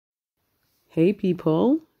Hey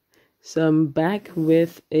people, so I'm back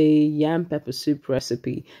with a yam pepper soup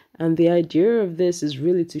recipe, and the idea of this is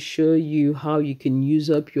really to show you how you can use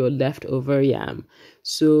up your leftover yam.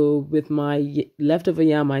 So with my leftover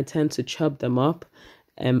yam, I tend to chop them up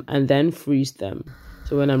and then freeze them.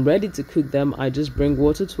 So when I'm ready to cook them, I just bring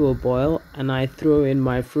water to a boil and I throw in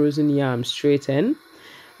my frozen yam straight in,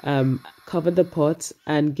 cover the pot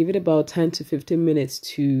and give it about 10 to 15 minutes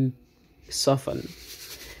to soften.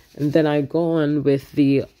 And then I go on with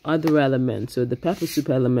the other elements, so the pepper soup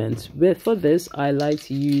element. For this, I like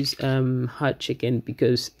to use hot chicken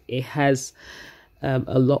because it has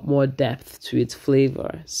a lot more depth to its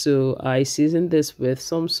flavor. So I season this with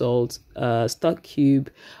some salt, stock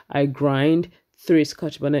cube. I grind 3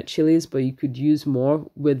 Scotch bonnet chilies, but you could use more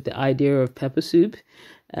with the idea of pepper soup.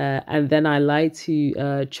 And then I like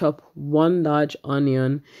to chop 1 large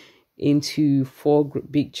onion into 4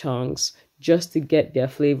 big chunks, just to get their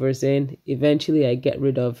flavors in. Eventually I get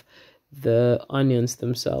rid of the onions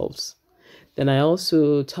themselves. Then I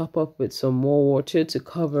also top up with some more water to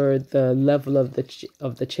cover the level of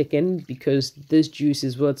the chicken, because this juice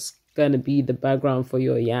is what's gonna be the background for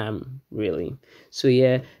your yam, really. So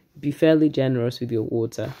yeah, be fairly generous with your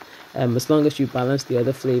water, as long as you balance the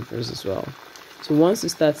other flavors as well. So once it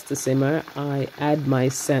starts to simmer, I add my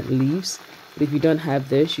scent leaves. But if you don't have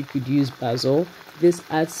this, you could use basil. This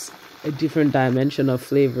adds a different dimension of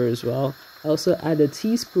flavor as well. I also add a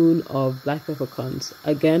teaspoon of black peppercorns,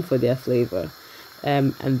 again for their flavor.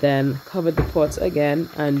 And then cover the pot again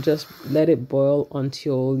and just let it boil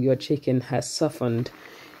until your chicken has softened.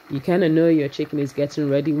 You kind of know your chicken is getting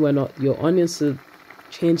ready when your onions have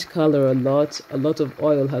changed color a lot of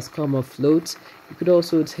oil has come afloat. You could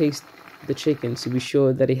also taste the chicken to be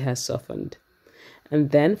sure that it has softened. And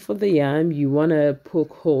then for the yam, you want to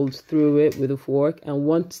poke holes through it with a fork. And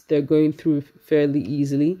once they're going through fairly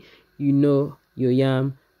easily, you know your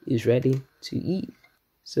yam is ready to eat.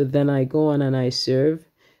 So then I go on and I serve.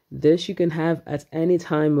 This you can have at any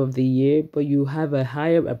time of the year, but you have a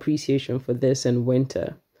higher appreciation for this in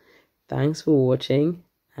winter. Thanks for watching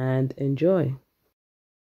and enjoy.